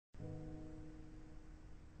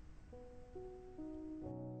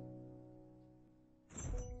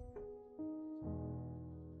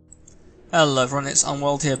Hello everyone, it's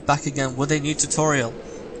UnWorld here, back again with a new tutorial,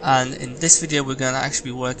 and in this video we're going to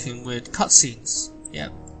actually be working with cutscenes.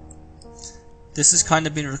 Yep. This has kind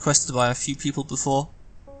of been requested by a few people before,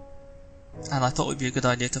 and I thought it would be a good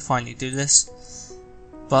idea to finally do this.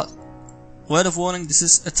 But, word of warning, this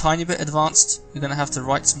is a tiny bit advanced. You're going to have to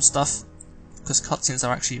write some stuff, because cutscenes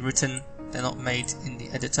are actually written, they're not made in the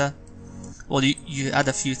editor. Well, you add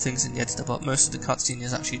a few things in the editor, but most of the cutscene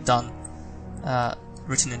is actually done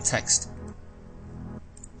written in text.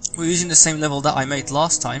 We're using the same level that I made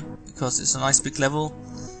last time because it's a nice big level,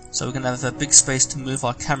 so we're going to have a big space to move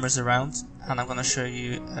our cameras around, and I'm going to show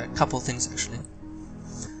you a couple of things actually.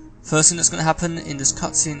 First thing that's going to happen in this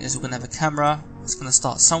cutscene is we're going to have a camera. It's going to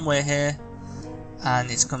start somewhere here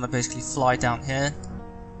and it's going to basically fly down here.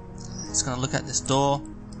 It's going to look at this door,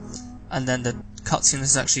 and then the cutscene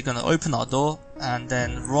is actually going to open our door, and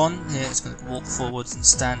then Ron here is going to walk forwards and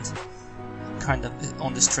stand kind of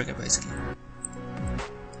on this trigger basically.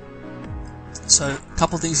 So, a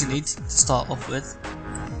couple things you need to start off with.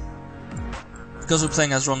 Because we're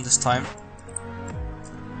playing as Ron this time,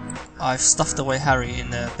 I've stuffed away Harry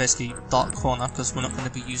in a basically dark corner because we're not going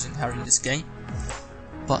to be using Harry in this game,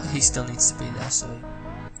 but he still needs to be there. So,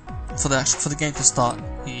 for the game to start,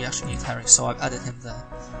 you actually need Harry. So I've added him there.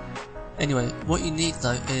 Anyway, what you need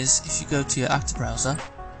though is if you go to your actor browser,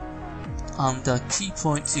 under key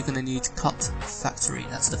points you're going to need cut factory.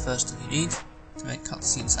 That's the first thing you need to make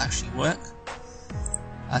cutscenes actually work.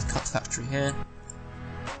 Add cut factory here.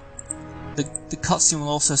 The cutscene will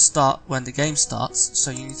also start when the game starts, so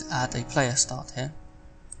you need to add a player start here.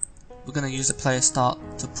 We're going to use a player start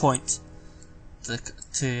to point to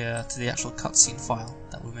the actual cutscene file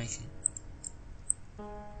that we're making.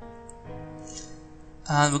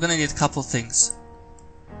 And we're going to need a couple of things.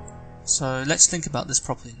 So let's think about this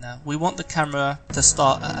properly now. We want the camera to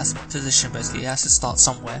start at a position, basically it has to start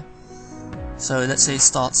somewhere. So let's say it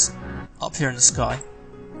starts up here in the sky,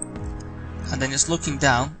 and then it's looking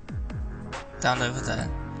down over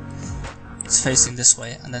there. It's facing this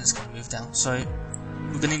way, and then it's going to move down. So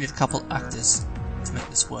we're going to need a couple actors to make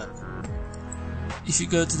this work. If you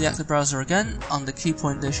go to the actor browser again, under key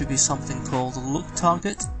point there should be something called look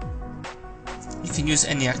target. You can use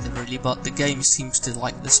any actor really, but the game seems to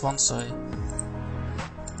like this one, so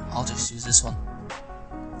I'll just use this one.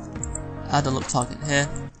 Add a look target here.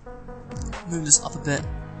 Move this up a bit.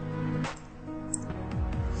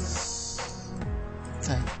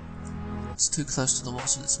 Okay, it's too close to the wall,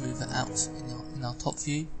 so let's move it out in our top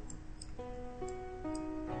view.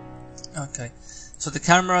 Okay, so the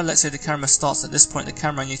camera, let's say the camera starts at this point. The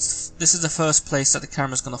camera needs to, this is the first place that the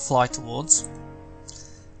camera is going to fly towards,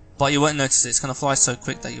 but you won't notice it. It's going to fly so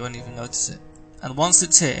quick that you won't even notice it. And once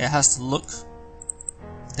it's here, it has to look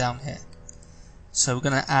down here. So we're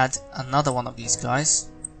going to add another one of these guys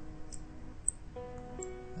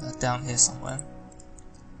down here somewhere.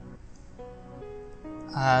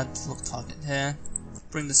 Add look target here.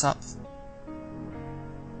 Bring this up.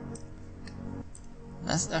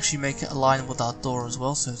 Let's actually make it align with our door as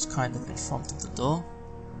well, so it's kind of in front of the door.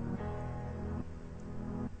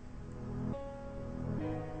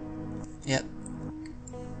 Yep.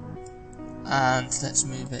 And let's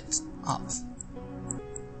move it up.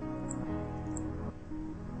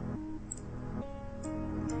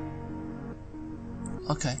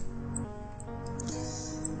 Okay.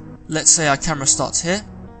 Let's say our camera starts here.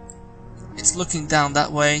 It's looking down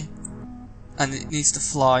that way, and it needs to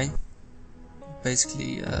fly.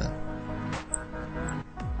 Basically, it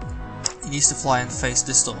needs to fly and face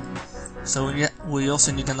this door. So we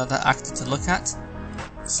also need another actor to look at.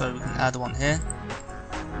 So we can add one here.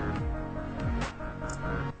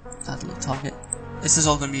 Add a little target. This is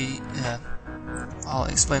all going to be. I'll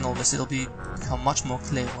explain all this. It'll become much more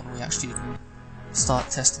clear when we actually start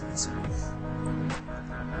testing this.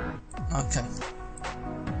 Okay.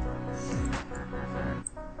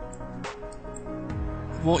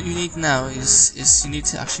 What you need now is you need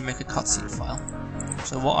to actually make a cutscene file.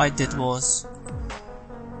 So what I did was,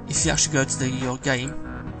 if you actually go to your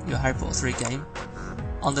Harry Potter 3 game,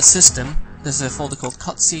 on the system there's a folder called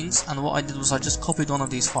cutscenes, and what I did was I just copied one of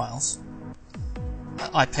these files.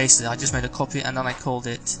 I pasted it, I just made a copy, and then I called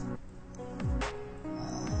it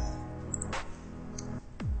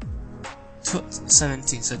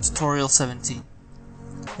Tut17, so tutorial 17.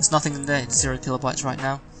 There's nothing in there, it's 0 kilobytes right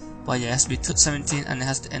now, but yeah, it has to be Tut17 and it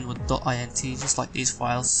has to end with .int, just like these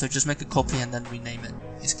files. So just make a copy and then rename it,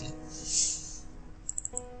 basically.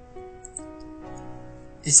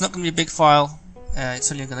 It's not going to be a big file,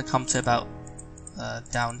 it's only going to come to about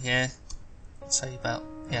down here, say about,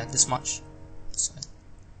 yeah, this much. So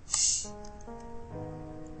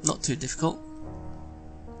not too difficult.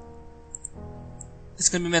 it's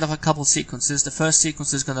going to be made of a couple sequences. The first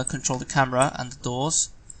sequence is going to control the camera and the doors,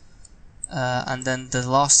 and then the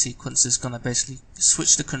last sequence is going to basically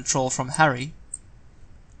switch the control from Harry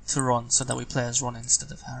to Ron, so that we play as Ron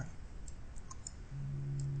instead of Harry.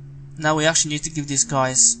 Now we actually need to give these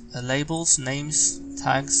guys labels, names,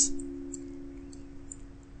 tags.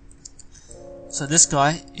 So this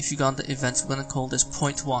guy, if you go under events, we're going to call this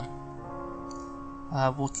point 1.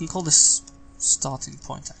 We can call this starting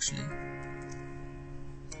point actually.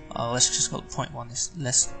 Let's just call it point 1, it's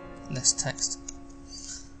less text.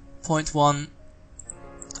 Point 1,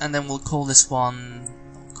 and then we'll call this target.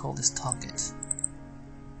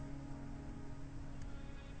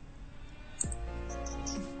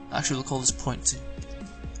 Actually, we'll call this point 2.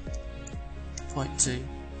 Point 2.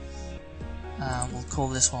 And we'll call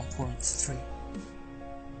this one point 3.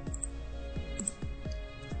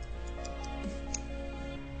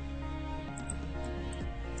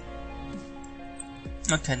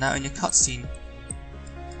 Okay, now in your cutscene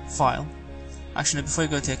file, actually before you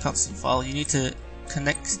go to your cutscene file, you need to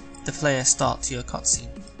connect the player start to your cutscene.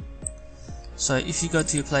 So if you go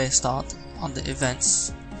to your player start under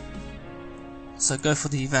events, so go for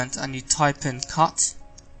the event and you type in cut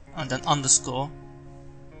and then underscore,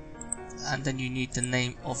 and then you need the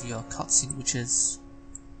name of your cutscene, which is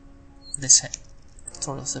this here,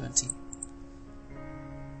 tutorial 17.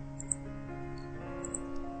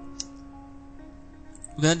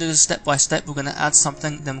 We're going to do this step by step. We're going to add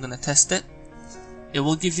something, then we're going to test it. It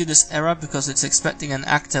will give you this error because it's expecting an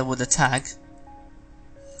actor with a tag,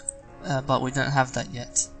 but we don't have that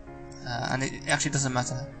yet. And it actually doesn't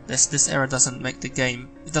matter. This error doesn't make the game,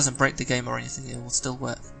 it doesn't break the game or anything, it will still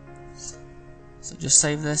work. So just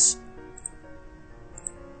save this.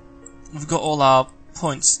 We've got all our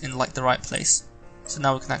points in like the right place. So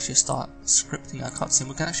now we can actually start scripting our cutscene.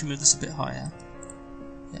 We can actually move this a bit higher.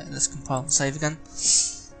 Yeah, let's compile and save again.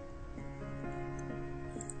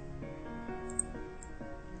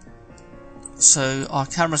 So our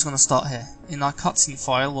camera's going to start here. In our cutscene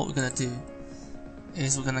file, what we're going to do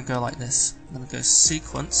is we're going to go like this. We're going to go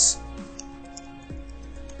sequence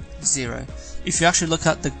 0. If you actually look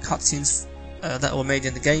at the cutscenes that were made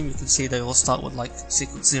in the game, you can see they all start with like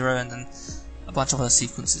sequence 0 and then a bunch of other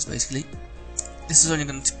sequences basically. This is only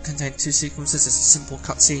going to contain 2 sequences, it's a simple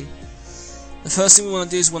cutscene. The first thing we want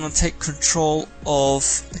to do is we want to take control of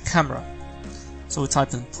the camera. So we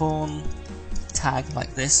type in pawn tag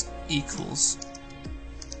like this equals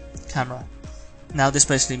camera. Now this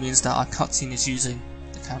basically means that our cutscene is using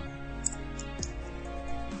the camera.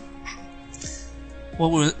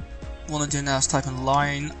 What we want to do now is type in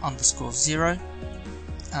line underscore 0,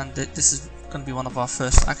 and this is going to be one of our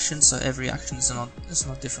first actions, so every action is on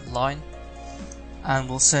a different line. And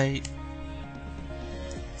we'll say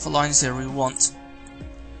for line 0 we want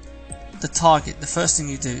the target. The first thing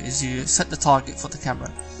you do is you set the target for the camera.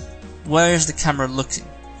 Where is the camera looking?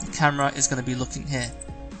 The camera is going to be looking here.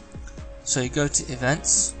 So you go to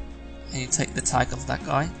events and you take the tag of that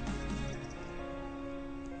guy,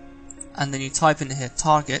 and then you type in here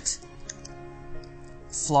target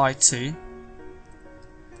fly to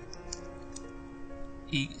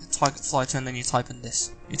target fly to, and then you type in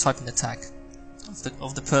this. You type in the tag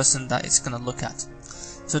of the person that it's going to look at.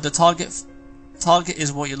 So the target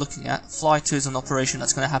is what you're looking at. Fly to is an operation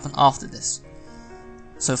that's going to happen after this.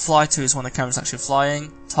 So fly to is when the camera is actually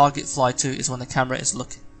flying. Target fly to is when the camera is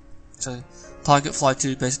looking. So target fly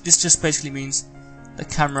to, this just basically means the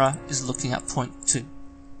camera is looking at point 2.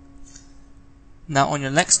 Now on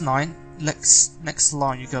your next line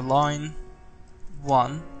you go line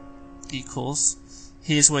 1 equals,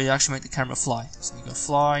 here's where you actually make the camera fly. So you go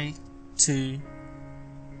fly to,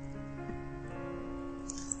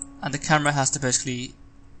 and the camera has to basically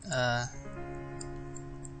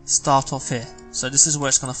start off here. So this is where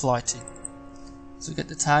it's going to fly to. So get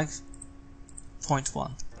the tag point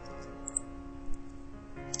 1.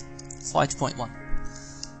 Fly to point 1.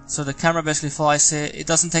 So the camera basically flies here. It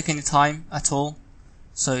doesn't take any time at all.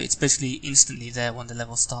 So it's basically instantly there when the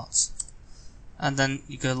level starts. And then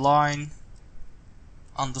you go line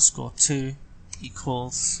underscore 2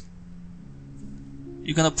 equals,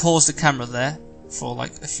 you're going to pause the camera there for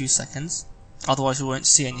like a few seconds, otherwise you won't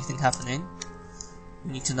see anything happening.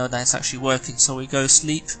 We need to know that it's actually working, so we go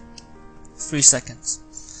sleep 3 seconds.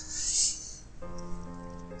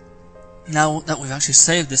 Now that we've actually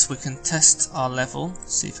saved this, we can test our level,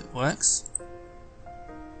 see if it works.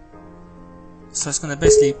 So it's going to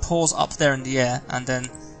basically pause up there in the air, and then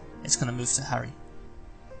it's going to move to Harry.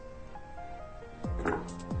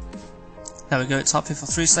 There we go, it's up here for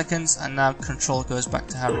 3 seconds, and now control goes back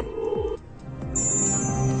to Harry.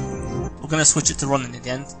 We're going to switch it to running in the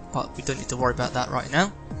end, but we don't need to worry about that right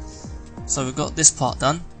now. So we've got this part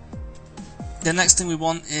done. The next thing we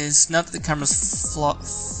want is, now that the camera's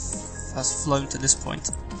has flown to this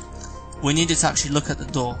point, we need it to actually look at the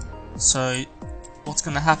door. So what's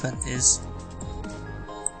going to happen is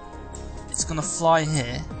it's going to fly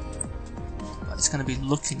here, but it's going to be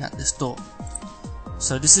looking at this door.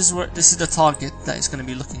 So this is the target that it's going to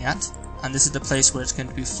be looking at, and this is the place where it's going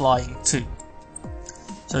to be flying to.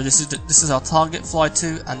 So this is our target fly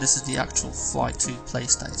to, and this is the actual fly to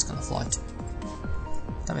place that it's going to fly to.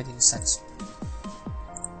 If that makes any sense.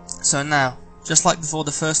 So now, just like before,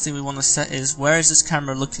 the first thing we want to set is, where is this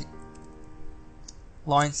camera looking?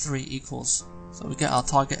 Line 3 equals. So we get our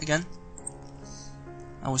target again,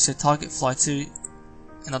 and we say target fly to.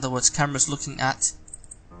 In other words, camera's looking at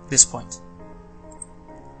this point.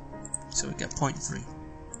 So we get point 3.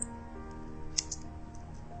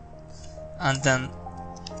 And then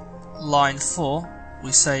line 4,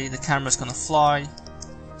 we say the camera's going to fly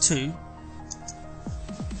to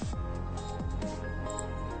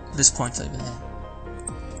this point over here.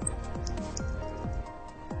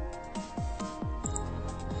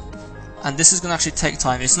 And this is going to actually take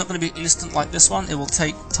time. It's not going to be instant like this one. It will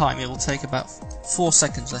take time. It will take about 4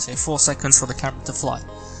 seconds. Let's say 4 seconds for the camera to fly.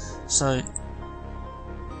 So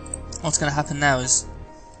what's going to happen now is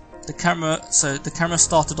the camera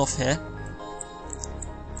started off here.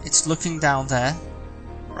 It's looking down there,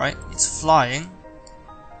 right? It's flying,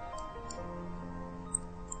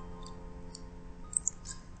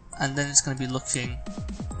 and then it's going to be looking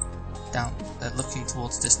down, looking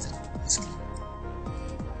towards this thing, basically.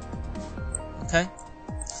 Okay,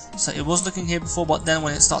 so it was looking here before, but then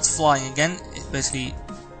when it starts flying again, it basically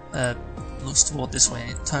looks toward this way,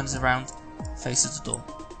 and it turns around, faces the door.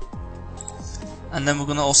 And then we're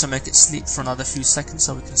going to also make it sleep for another few seconds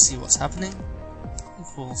so we can see what's happening.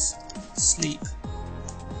 Equals sleep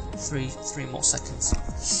 3 more seconds.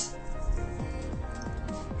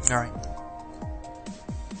 Alright.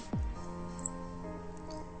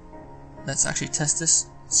 Let's actually test this,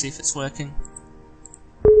 see if it's working.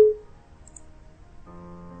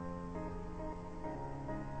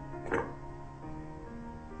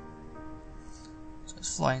 So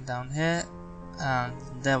it's flying down here, and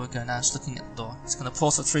there we go. Now it's looking at the door. It's going to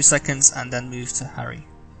pause for 3 seconds and then move to Harry.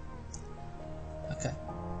 Okay.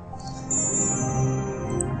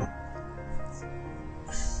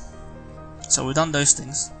 So we've done those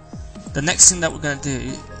things. The next thing that we're going to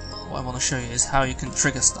do, what I want to show you, is how you can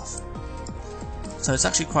trigger stuff. So it's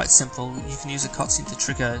actually quite simple. You can use a cutscene to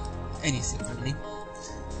trigger anything, really.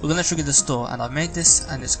 We're going to trigger this door, and I've made this,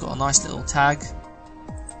 and it's got a nice little tag.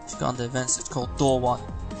 If you go under events, it's called door 1.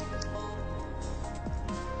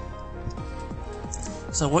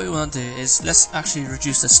 So what we want to do is, let's actually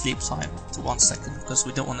reduce the sleep time to 1 second, because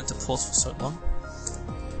we don't want it to pause for so long.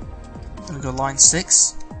 Then we go line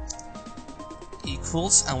 6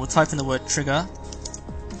 equals, and we'll type in the word trigger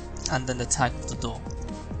and then the tag of the door.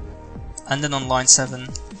 And then on line 7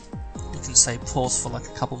 we can say pause for like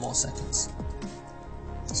a couple more seconds.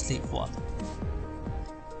 Sleep 1.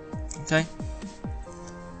 Okay?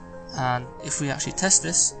 And if we actually test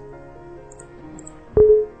this,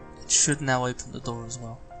 should now open the door as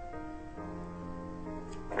well.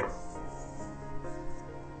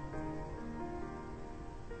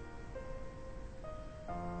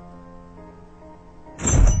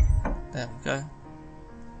 There we go.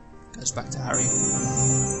 Goes back to Harry.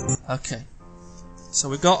 Okay. So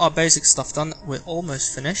we got our basic stuff done. We're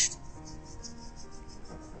almost finished.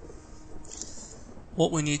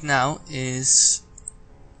 What we need now is,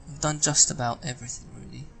 we've done just about everything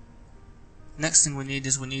really. Next thing we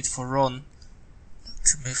need for Ron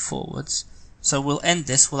to move forwards. So we'll end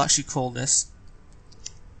this, we'll actually call this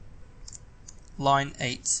line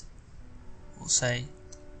 8. We'll say,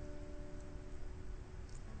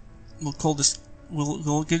 we'll call this,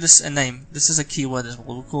 we'll give this a name. This is a keyword as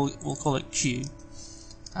well. We'll call it Q,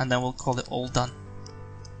 and then we'll call it all done.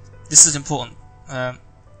 This is important. We're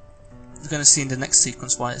going to see in the next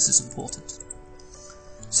sequence why this is important.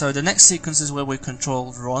 So the next sequence is where we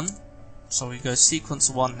control Ron. So we go sequence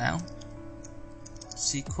 1 now.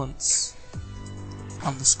 Sequence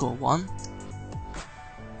 _1.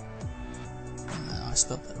 I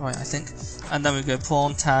spelled that right, I think. And then we go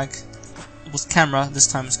pawn tag. With camera, this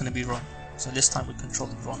time it's going to be Ron. So this time we're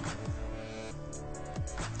controlling Ron.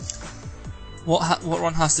 What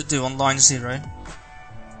Ron has to do on line 0.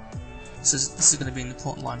 This is going to be an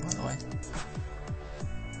important line, by the way.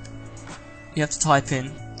 You have to type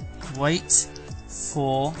in wait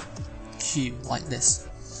for Q, like this.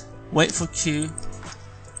 Wait for Q,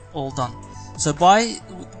 all done. So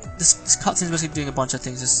this cutscene is basically doing a bunch of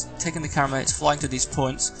things. It's taking the camera, it's flying to these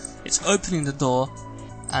points, it's opening the door,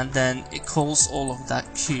 and then it calls all of that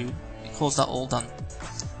queue. It calls that all done.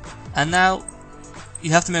 And now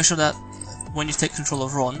you have to make sure that when you take control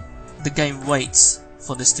of Ron, the game waits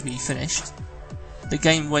for this to be finished. The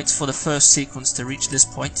game waits for the first sequence to reach this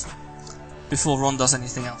point before Ron does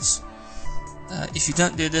anything else. If you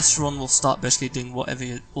don't do this, Ron will start basically doing whatever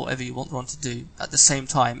you want Ron to do at the same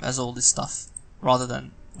time as all this stuff, rather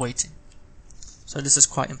than waiting. So this is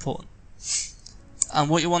quite important. And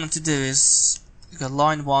what you want him to do is, you go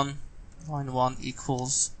line 1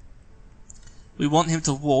 equals, we want him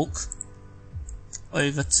to walk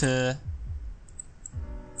over to,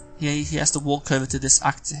 he has to walk over to this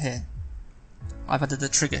actor here. I've added a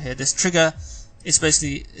trigger here. This trigger is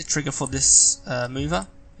basically a trigger for this mover.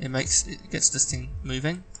 It gets this thing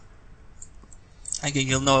moving. Again,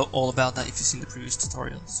 you'll know all about that if you've seen the previous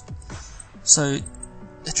tutorials. So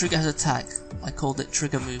the trigger has a tag. I called it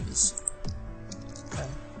trigger movers. Okay.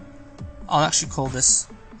 I'll actually call this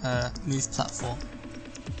move platform.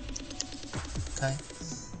 Okay.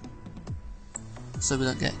 So we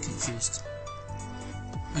don't get confused.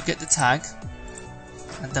 We get the tag,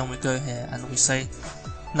 and then we go here and we say,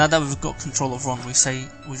 now that we've got control of Ron,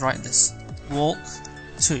 we write this walk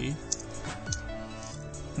to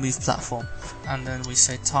move platform, and then we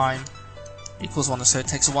say time equals 1, so it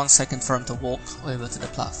takes 1 second for him to walk over to the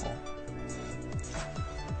platform.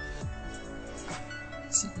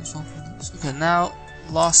 Sequence 1 from this. Okay, now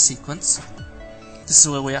last sequence. This is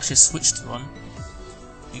where we actually switch to Ron.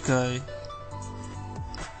 You go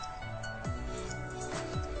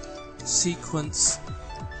sequence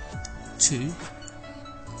 2.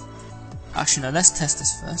 Actually no, let's test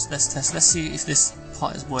this first. Let's see if this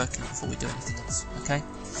part is working before we do anything else, okay?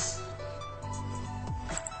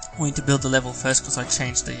 We need to build the level first because I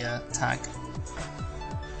changed the tag.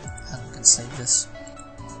 And we can save this.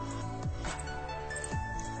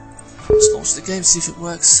 Let's launch the game, see if it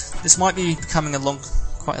works. This might be becoming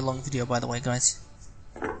quite a long video, by the way, guys.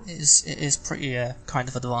 It is pretty kind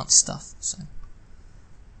of advanced stuff. So,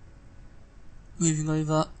 moving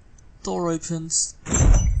over, door opens,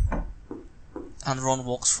 and Ron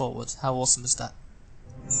walks forward. How awesome is that?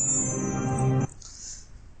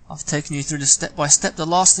 I've taken you through the step by step. The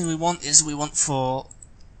last thing we want is for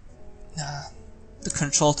the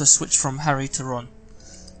control to switch from Harry to Ron.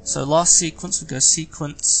 So last sequence, we go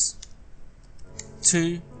sequence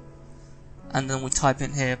 2, and then we type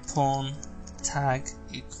in here pawn tag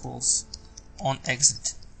equals on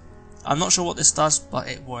exit. I'm not sure what this does, but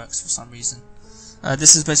it works for some reason.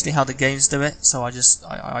 This is basically how the games do it, so I just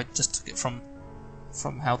took it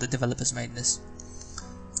from how the developers made this.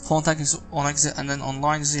 Pawn tag is on exit, and then on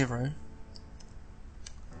line 0,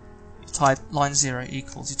 you type line 0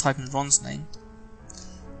 equals, you type in Ron's name,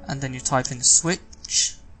 and then you type in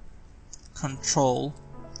switch control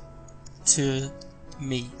to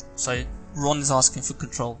me. So Ron is asking for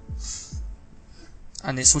control,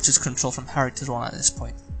 and it switches control from Harry to Ron at this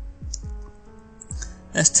point.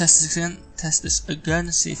 Let's test this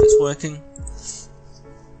again, see if it's working.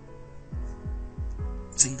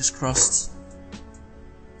 Fingers crossed.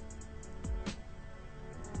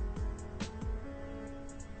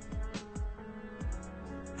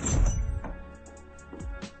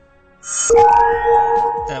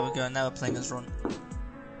 There we go, now we're playing as Ron.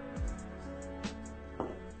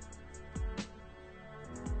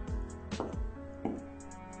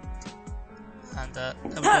 And there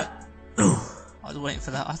we go. I was waiting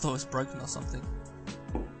for that, I thought it was broken or something.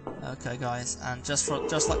 Okay guys, and just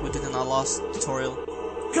like we did in our last tutorial,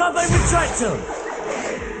 Carpe retractor!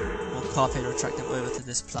 We'll carpe retractor over to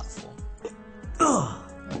this platform.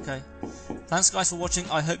 Okay. Thanks guys for watching.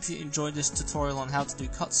 I hope you enjoyed this tutorial on how to do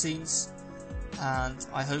cutscenes, and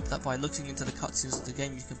I hope that by looking into the cutscenes of the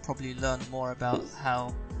game you can probably learn more about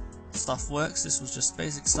how stuff works. This was just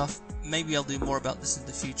basic stuff. Maybe I'll do more about this in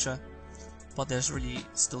the future, but there's really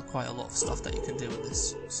still quite a lot of stuff that you can do with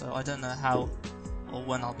this. So I don't know how or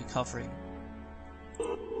when I'll be covering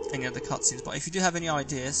any of the cutscenes, but if you do have any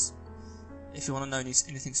ideas, if you want to know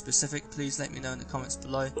anything specific, please let me know in the comments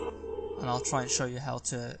below, and I'll try and show you how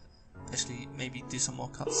to actually maybe do some more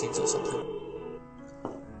cutscenes or something.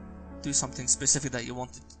 Do something specific that you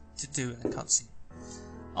wanted to do in a cutscene.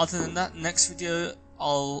 Other than that, next video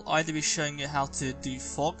I'll either be showing you how to do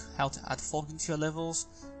fog, how to add fog into your levels,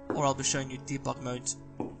 or I'll be showing you debug mode,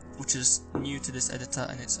 which is new to this editor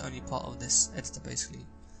and it's only part of this editor basically,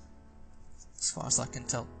 as far as I can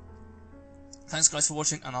tell. Thanks guys for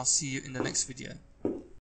watching, and I'll see you in the next video.